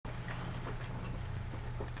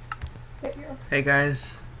Hey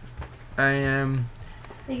guys, I am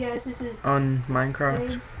this is on Minecraft.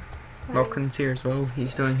 AceofSpades. Lachlan's here as well.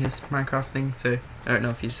 He's doing his Minecraft thing, so I don't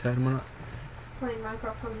know if you just heard him or not. Playing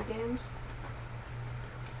Minecraft Hunger Games.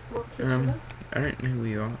 I don't know who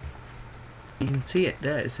you are. You can see it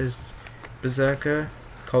there. It says Berserker,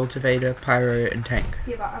 Cultivator, Pyro, and Tank.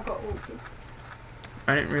 Yeah, but I got all of them.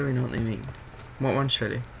 I don't really know what they mean. What one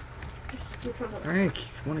should I do? Which one's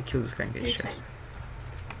I want to kill this guy and get his chest.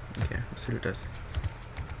 Okay, let's see what it does.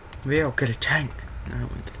 Maybe I'll get a tank. No, I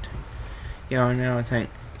don't want to get a tank. Yeah, I know a tank.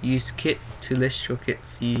 Use kit to list your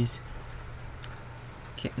kits. Use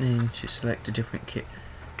kit name to select a different kit.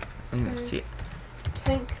 I'm going to see it.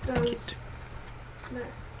 Tank does... Kit. No,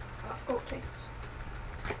 I've got tanks.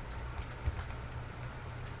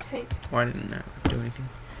 Tank. Why didn't that do anything?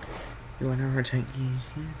 You want to know how a tank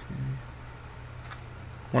use?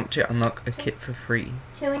 Want to unlock a kit for free.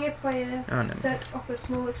 Killing a player sets no. off a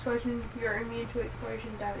small explosion. You're immune to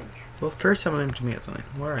explosion damage. Well, throw some of them to me or something.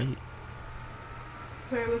 Where are you?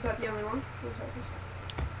 Sorry, was that the only one?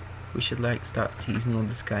 We should like start teasing all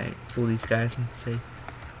these guys and say,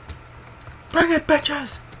 "Bring it,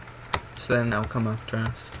 bitches!" So then they'll come after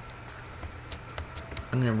us.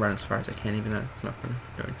 I'm gonna run as far as I can, even though it's not gonna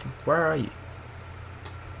do anything. Where are you?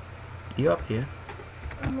 You up here?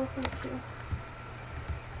 I'm looking too.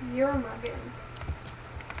 You're my game.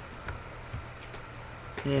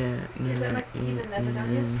 Yeah, no, is that like even never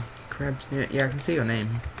done yet? Crabs, yeah, I can see your name.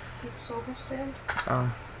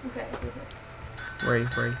 Ah. Okay, Where are you?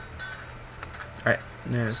 Alright,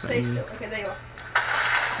 no, it's not you. Still. Okay, there you are.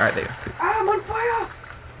 Alright, there you go. Good. Ah, I'm on fire!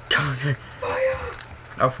 Come on, go. Fire!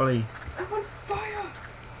 I'll follow you. I'm on fire!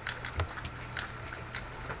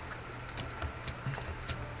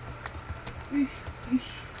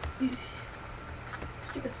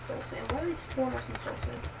 Stupid soul sand. Why do they spawn us in soul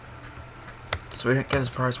sand? So we don't get as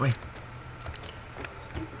far as we.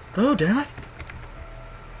 Oh, damn it!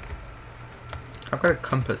 I've got a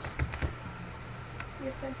compass.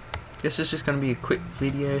 Yes, sir. This is just going to be a quick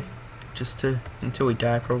video, just to until we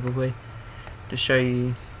die probably, to show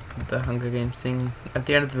you the Hunger Games thing. At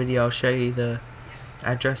the end of the video, I'll show you the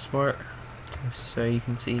address for it, so you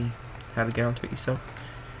can see how to get onto it yourself.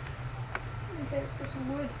 Okay, let's get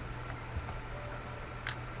some wood.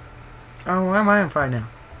 Oh, why am I on fire now?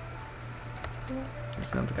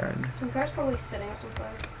 There's another guy in there. Some guy's probably setting us on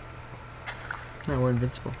fire. No, we're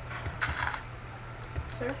invincible.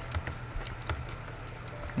 Sir?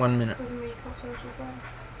 1 minute. Doesn't mean you can't set us on fire.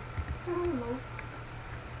 I don't know.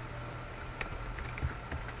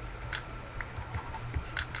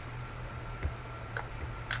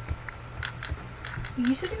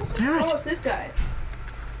 You said it was Damn it! Oh, it's this guy.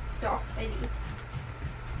 Dark lady.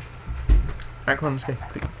 Alright, come on, let's go.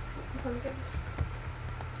 Quick.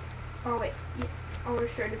 Oh wait, yeah. I want to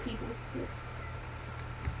show the people this.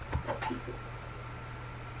 The people.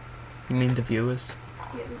 You mean the viewers?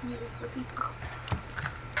 Yeah, the viewers, the people.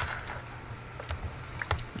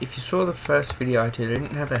 If you saw the first video I did, I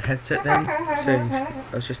didn't have a headset then, so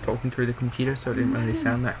I was just talking through the computer, so it didn't really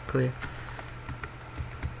sound that clear.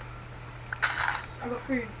 I got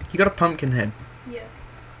food. You got a pumpkin head. Yeah.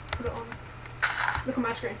 Put it on. Look at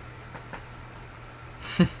my screen.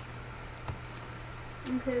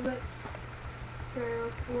 Okay, let's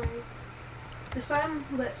go away. This time,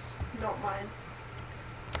 let's not mine.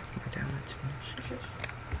 Right down, let's finish.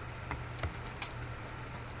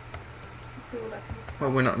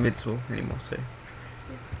 Well, we're not invincible anymore, so.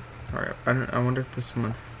 Yeah. Alright, I wonder if there's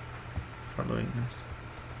someone following us.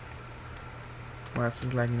 Wow, this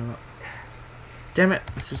is lagging a lot. Damn it!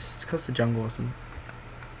 It's just because the jungle or something.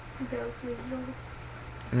 Okay, let's leave the jungle.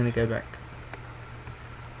 I'm gonna go back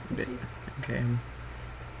a bit. Okay.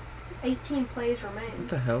 18 players remain. What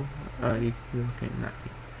the hell? Oh, you're looking at that.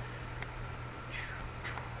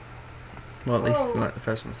 Well, at least like the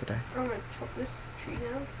first ones today. I'm gonna chop this tree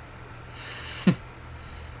down.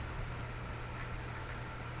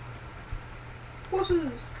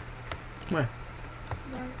 Horses! Where?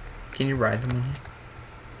 Right. Can you ride them on here?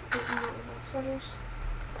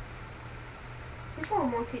 Which one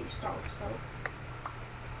monkey you start with, so?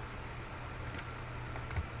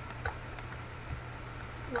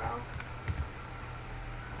 Wow.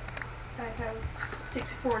 I have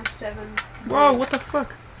 6, 4, and 7. Whoa, what the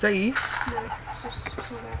fuck? Is that you? No, it's just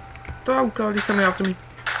some of that. Oh god, he's coming after me.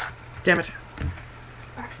 Damn it.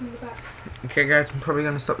 Axe in the back. Okay guys, I'm probably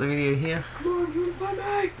going to stop the video here. Come on, you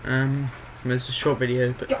wanna find me? It's a short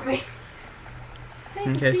video, but... Got me.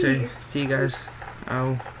 Okay, so, see you guys.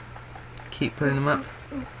 I'll keep putting them up.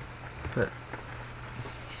 But,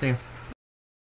 see you.